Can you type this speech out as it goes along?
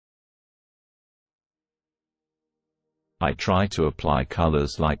I try to apply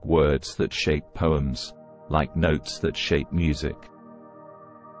colors like words that shape poems, like notes that shape music.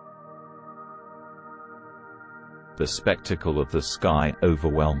 The spectacle of the sky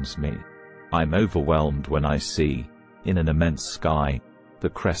overwhelms me. I'm overwhelmed when I see, in an immense sky, the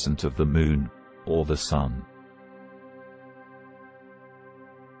crescent of the moon, or the sun.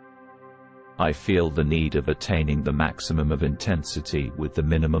 I feel the need of attaining the maximum of intensity with the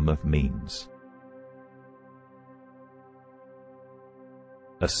minimum of means.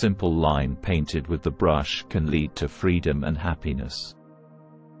 A simple line painted with the brush can lead to freedom and happiness.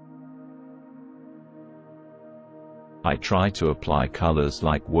 I try to apply colors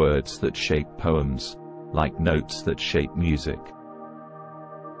like words that shape poems, like notes that shape music.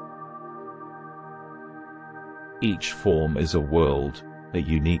 Each form is a world, a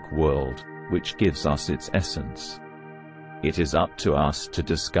unique world, which gives us its essence. It is up to us to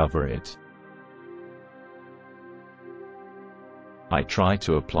discover it. I try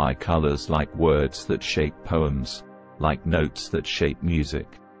to apply colors like words that shape poems, like notes that shape music.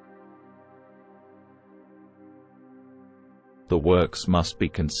 The works must be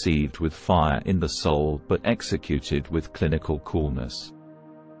conceived with fire in the soul but executed with clinical coolness.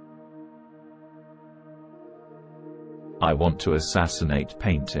 I want to assassinate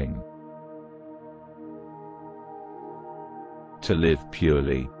painting. To live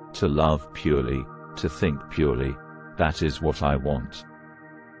purely, to love purely, to think purely, that is what I want.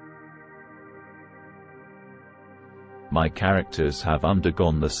 My characters have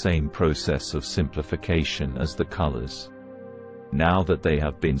undergone the same process of simplification as the colors. Now that they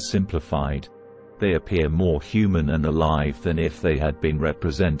have been simplified, they appear more human and alive than if they had been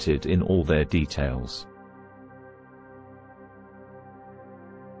represented in all their details.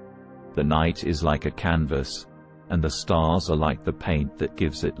 The night is like a canvas, and the stars are like the paint that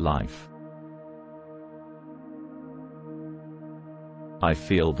gives it life. I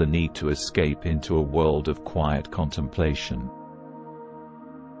feel the need to escape into a world of quiet contemplation.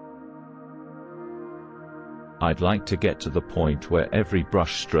 I'd like to get to the point where every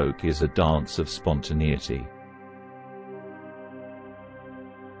brushstroke is a dance of spontaneity.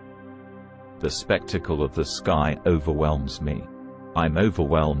 The spectacle of the sky overwhelms me. I'm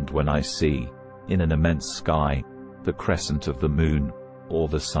overwhelmed when I see, in an immense sky, the crescent of the moon, or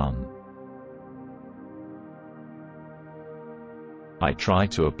the sun. I try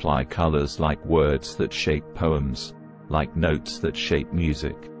to apply colors like words that shape poems, like notes that shape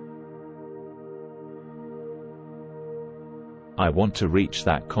music. I want to reach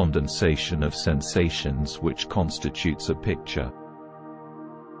that condensation of sensations which constitutes a picture.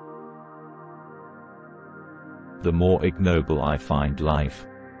 The more ignoble I find life,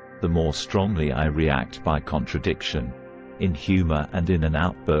 the more strongly I react by contradiction, in humor and in an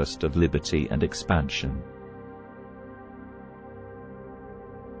outburst of liberty and expansion.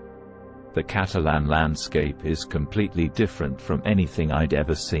 The Catalan landscape is completely different from anything I'd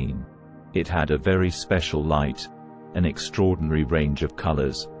ever seen. It had a very special light, an extraordinary range of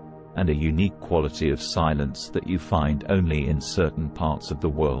colors, and a unique quality of silence that you find only in certain parts of the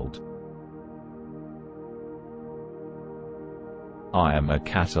world. I am a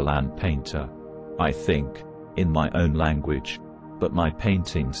Catalan painter. I think, in my own language, but my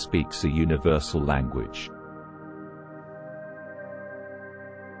painting speaks a universal language.